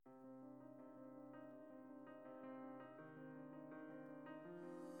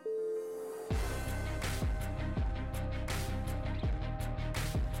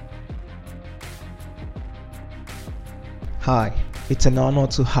Hi, it's an honor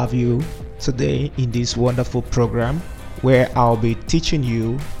to have you today in this wonderful program where I'll be teaching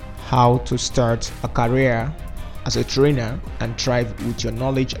you how to start a career as a trainer and thrive with your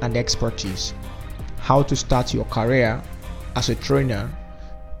knowledge and expertise. How to start your career as a trainer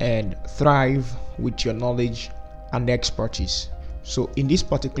and thrive with your knowledge and expertise. So in this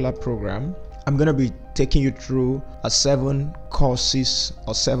particular program, I'm going to be taking you through a 7 courses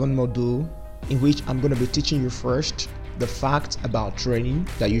or 7 module in which I'm going to be teaching you first the facts about training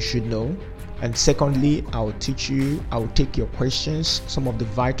that you should know, and secondly I will take your questions, some of the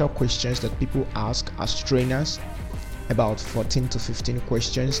vital questions that people ask as trainers, about 14 to 15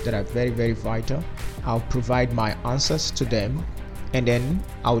 questions that are very vital. I'll provide my answers to them, and then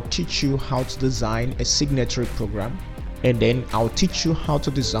I'll teach you how to design a signatory program, and then I'll teach you how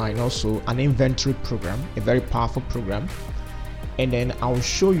to design also an inventory program, a very powerful program. And then I'll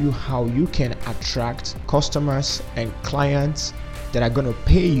show you how you can attract customers and clients that are going to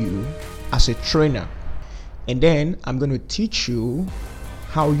pay you as a trainer. And then I'm going to teach you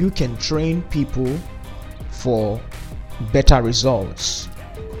how you can train people for better results.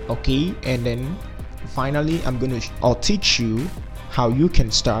 Okay, and then finally I'll teach you how you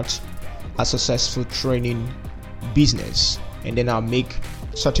can start a successful training business, and then I'll make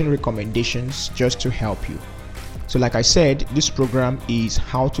certain recommendations just to help you. So like I said, this program is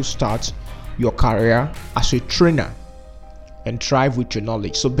how to start your career as a trainer and thrive with your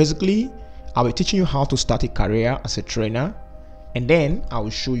knowledge. So basically, I'll be teaching you how to start a career as a trainer, and then I will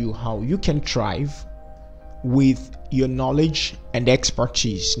show you how you can thrive with your knowledge and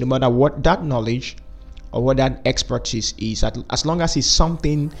expertise, no matter what that knowledge or what that expertise is. As long as it's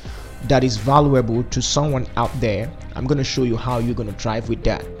something that is valuable to someone out there, I'm going to show you how you're going to thrive with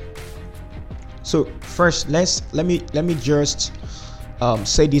that. So first, let me just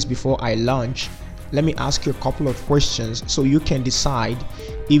say this before I launch. Let me ask you a couple of questions so you can decide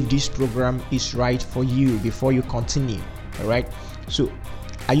if this program is right for you before you continue. All right. So,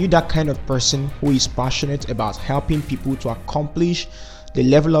 are you that kind of person who is passionate about helping people to accomplish the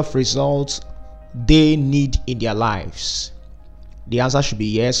level of results they need in their lives? The answer should be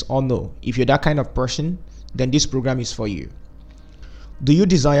yes or no. If you're that kind of person, then this program is for you. Do you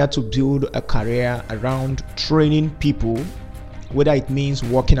desire to build a career around training people, whether it means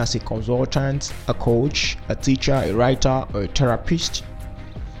working as a consultant, a coach, a teacher, a writer, or a therapist?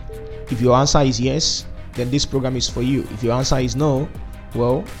 If your answer is yes, then this program is for you. If your answer is no,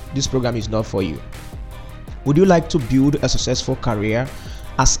 well, this program is not for you. Would you like to build a successful career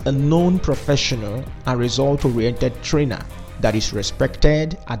as a known professional and result-oriented trainer that is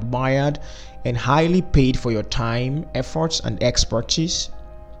respected, admired, and highly paid for your time, efforts, and expertise?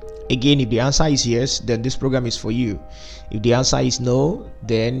 Again, if the answer is yes, then this program is for you. If the answer is no,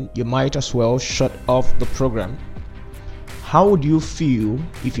 then you might as well shut off the program. How would you feel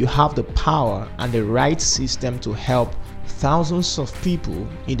if you have the power and the right system to help thousands of people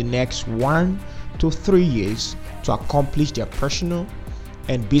in the next 1 to 3 years to accomplish their personal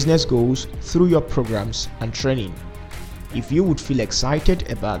and business goals through your programs and training? If you would feel excited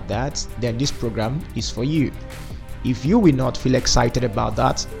about that, then this program is for you. If you will not feel excited about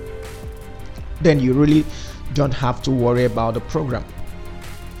that, then you really don't have to worry about the program.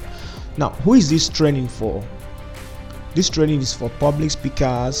 Now, who is this training for? This training is for public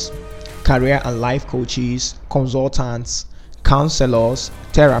speakers, career and life coaches, consultants, counselors,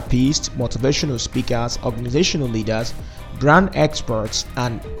 therapists, motivational speakers, organizational leaders, brand experts,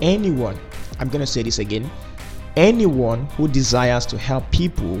 and anyone, I'm going to say this again, anyone who desires to help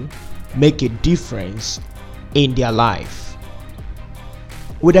people make a difference in their life.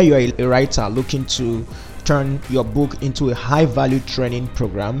 Whether you're a writer looking to turn your book into a high-value training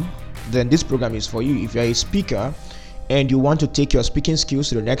program, then this program is for you. If you're a speaker and you want to take your speaking skills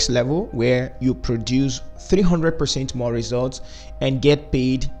to the next level where you produce 300% more results and get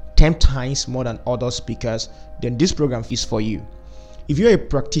paid 10 times more than other speakers, then this program is for you. If you're a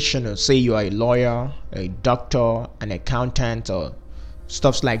practitioner, say you are a lawyer, a doctor, an accountant, or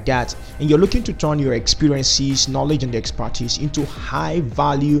stuff like that, and you're looking to turn your experiences, knowledge, and expertise into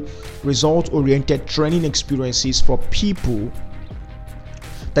high-value, result-oriented training experiences for people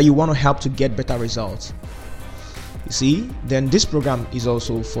that you want to help to get better results, you see, then this program is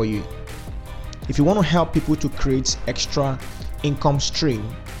also for you. If you want to help people to create extra income stream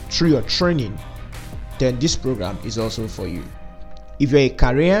through your training, then this program is also for you. If you're a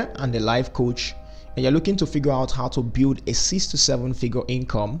career and a life coach and you're looking to figure out how to build a 6 to 7 figure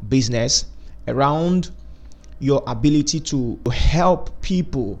income business around your ability to help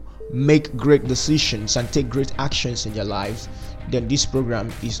people make great decisions and take great actions in their lives, then this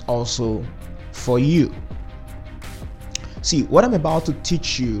program is also for you. See, what I'm about to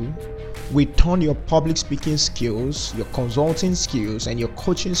teach you will turn your public speaking skills, your consulting skills, and your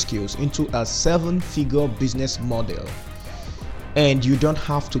coaching skills into a 7-figure business model. And you don't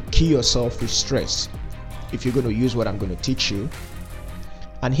have to kill yourself with stress if you're going to use what I'm going to teach you.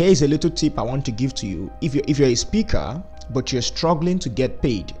 And here is a little tip I want to give to you. If you're a speaker, but you're struggling to get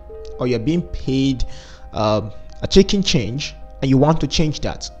paid, or you're being paid a chicken change, and you want to change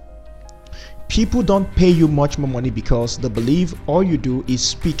that, people don't pay you much more money because they believe all you do is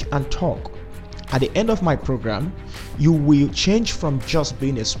speak and talk. At the end of my program, you will change from just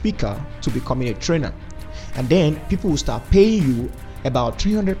being a speaker to becoming a trainer. And then people will start paying you about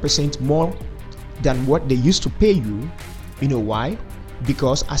 300% more than what they used to pay you. You know why?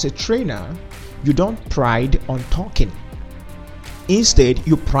 Because as a trainer, you don't pride on talking. Instead,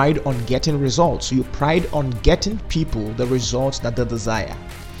 you pride on getting results. You pride on getting people the results that they desire.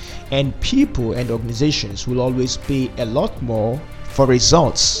 And people and organizations will always pay a lot more for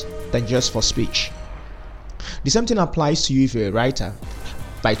results than just for speech. The same thing applies to you if you're a writer.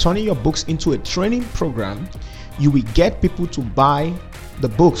 By turning your books into a training program, you will get people to buy the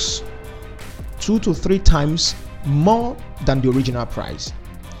books 2 to 3 times more than the original price.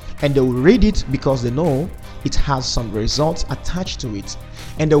 And they will read it because they know it has some results attached to it.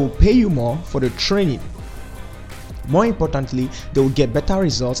 And they will pay you more for the training. More importantly, they will get better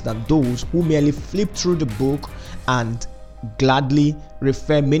results than those who merely flip through the book and gladly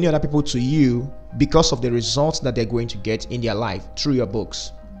refer many other people to you because of the results that they're going to get in their life through your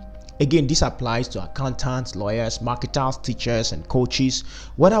books. Again, this applies to accountants, lawyers, marketers, teachers, and coaches.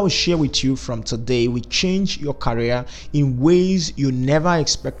 What I will share with you from today will change your career in ways you never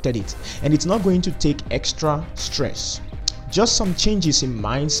expected it, and it's not going to take extra stress. Just some changes in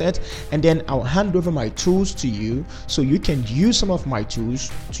mindset, and then I'll hand over my tools to you so you can use some of my tools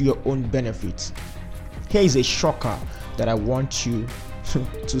to your own benefit. Here is a shocker that I want you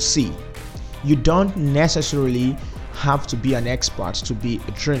to see. You don't necessarily have to be an expert to be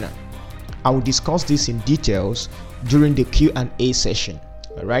a trainer. I will discuss this in details during the Q&A session.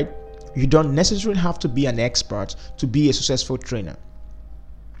 All right? You don't necessarily have to be an expert to be a successful trainer.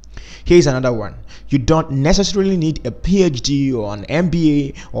 Here's another one. You don't necessarily need a PhD or an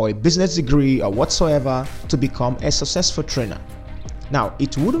MBA or a business degree or whatsoever to become a successful trainer. Now,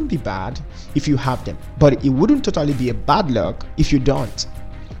 it wouldn't be bad if you have them, but it wouldn't totally be a bad luck if you don't.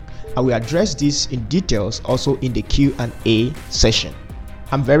 I will address this in details also in the Q&A session.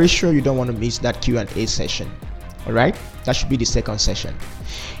 I'm very sure you don't want to miss that Q&A session. All right? That should be the second session.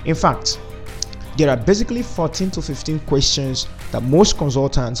 In fact, there are basically 14 to 15 questions that most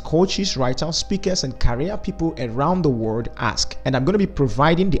consultants, coaches, writers, speakers, and career people around the world ask. And I'm going to be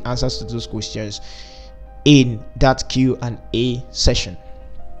providing the answers to those questions in that Q&A session.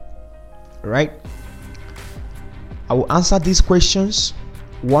 All right? I will answer these questions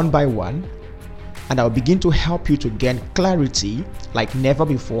one by one, and I'll begin to help you to gain clarity like never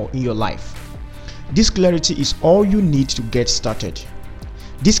before in your life. This clarity is all you need to get started.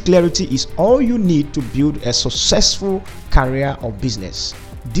 This clarity is all you need to build a successful career or business.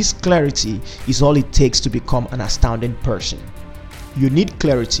 This clarity is all it takes to become an astounding person. You need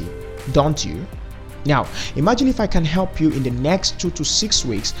clarity, don't you? Now, imagine if I can help you in the next 2 to 6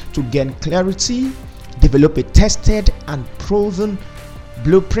 weeks to gain clarity, develop a tested and proven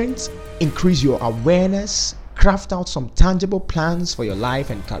blueprint, increase your awareness, craft out some tangible plans for your life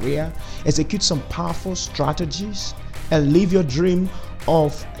and career, execute some powerful strategies, and live your dream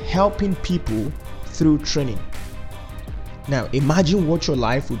of helping people through training. Now, imagine what your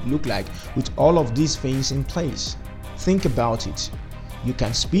life would look like with all of these things in place. Think about it. You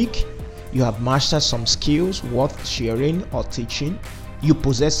can speak, you have mastered some skills worth sharing or teaching, you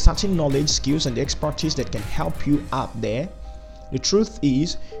possess certain knowledge, skills, and expertise that can help you out there. The truth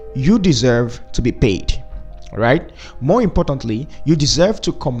is, you deserve to be paid. All right? More importantly, you deserve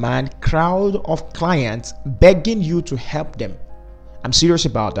to command a crowd of clients begging you to help them. I'm serious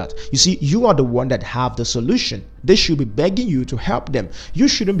about that. You see, you are the one that have the solution. They should be begging you to help them. You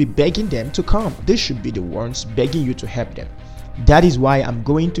shouldn't be begging them to come. They should be the ones begging you to help them. That is why I'm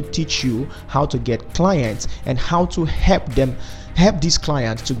going to teach you how to get clients and how to help these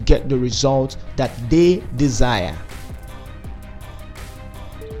clients to get the results that they desire.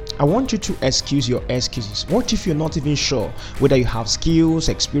 I want you to excuse your excuses. What if you're not even sure whether you have skills,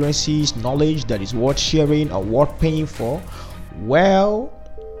 experiences, knowledge that is worth sharing or worth paying for? Well,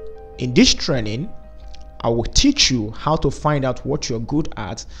 in this training, I will teach you how to find out what you're good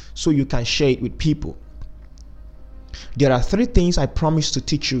at so you can share it with people. There are 3 things I promise to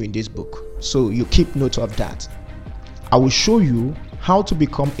teach you in this book, so you keep note of that. I will show you how to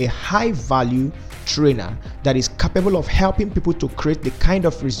become a high-value trainer that is capable of helping people to create the kind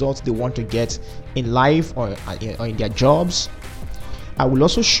of results they want to get in life or in their jobs. I will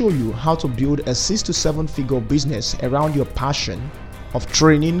also show you how to build a 6 to 7 figure business around your passion of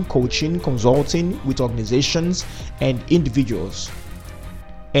training, coaching, consulting with organizations and individuals.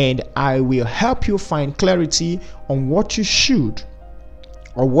 And I will help you find clarity on what you should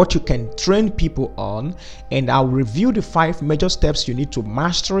or what you can train people on, and I'll review the 5 major steps you need to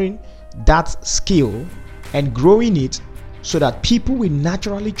mastering that skill and growing it so that people will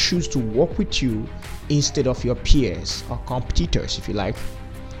naturally choose to work with you instead of your peers or competitors, if you like.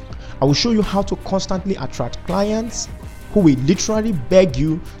 I will show you how to constantly attract clients who will literally beg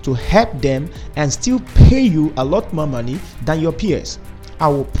you to help them and still pay you a lot more money than your peers. I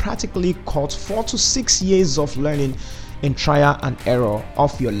will practically cut 4 to 6 years of learning in trial and error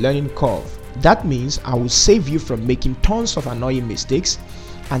off your learning curve. That means I will save you from making tons of annoying mistakes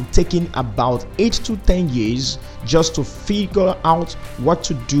and taking about 8 to 10 years just to figure out what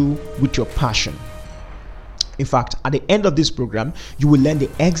to do with your passion. In fact, at the end of this program, you will learn the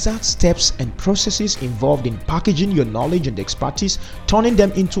exact steps and processes involved in packaging your knowledge and expertise, turning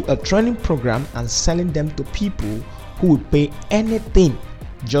them into a training program, and selling them to people who would pay anything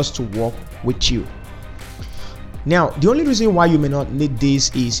just to work with you. Now, the only reason why you may not need this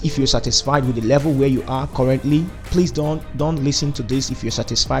is if you're satisfied with the level where you are currently. Please don't listen to this if you're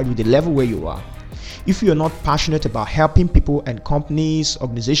satisfied with the level where you are. If you're not passionate about helping people and companies,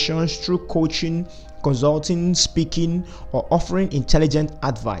 organizations through coaching, consulting, speaking, or offering intelligent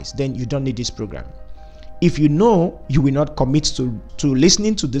advice, then you don't need this program. If you know you will not commit to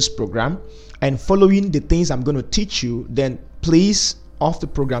listening to this program and following the things I'm going to teach you, then please off the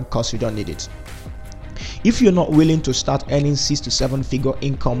program because you don't need it. If you're not willing to start earning 6 to 7 figure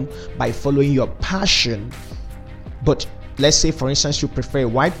income by following your passion, but let's say for instance you prefer a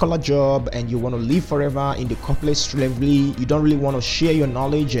white collar job and you want to live forever in the corporate slavery, you don't really want to share your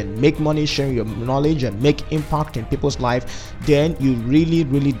knowledge and make money sharing your knowledge and make impact in people's life, then you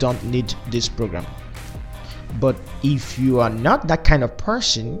really don't need this program. But if you are not that kind of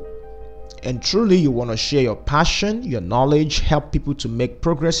person and truly you want to share your passion, your knowledge, help people to make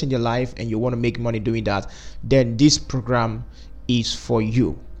progress in their life, and you want to make money doing that, then this program is for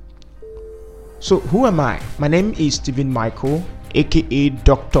you. So who am I? My name is Stephen Michael, aka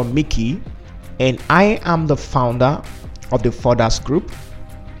Dr. Mickey, and I am the founder of the Fathers Group,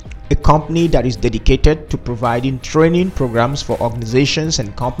 a company that is dedicated to providing training programs for organizations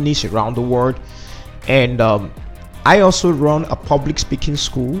and companies around the world. And I also run a public speaking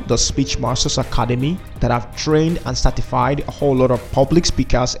school, the Speech Masters Academy, that have trained and certified a whole lot of public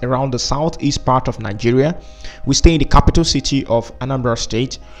speakers around the southeast part of Nigeria. We stay in the capital city of Anambra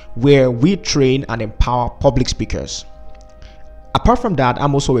State, where we train and empower public speakers. Apart from that,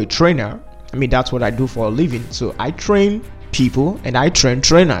 I'm also a trainer. That's what I do for a living. So I train people and I train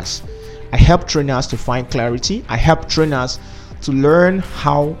trainers. I help trainers to find clarity. I help trainers to learn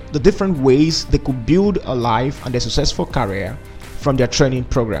how the different ways they could build a life and a successful career from their training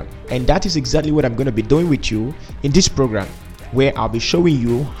program. And that is exactly what I'm going to be doing with you in this program, where I'll be showing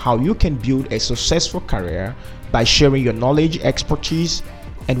you how you can build a successful career by sharing your knowledge, expertise,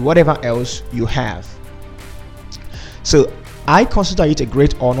 and whatever else you have. So I consider it a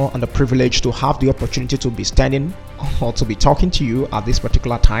great honor and a privilege to have the opportunity to be standing or to be talking to you at this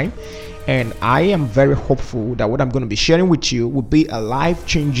particular time. And I am very hopeful that what I'm going to be sharing with you will be a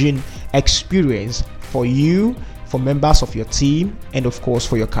life-changing experience for you, for members of your team, and of course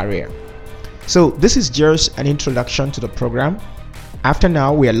for your career. So this is just an introduction to the program. After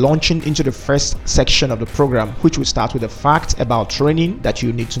now, we are launching into the first section of the program, which will start with the facts about training that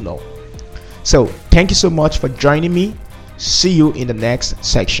you need to know. So thank you so much for joining me. See you in the next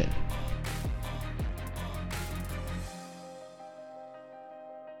section.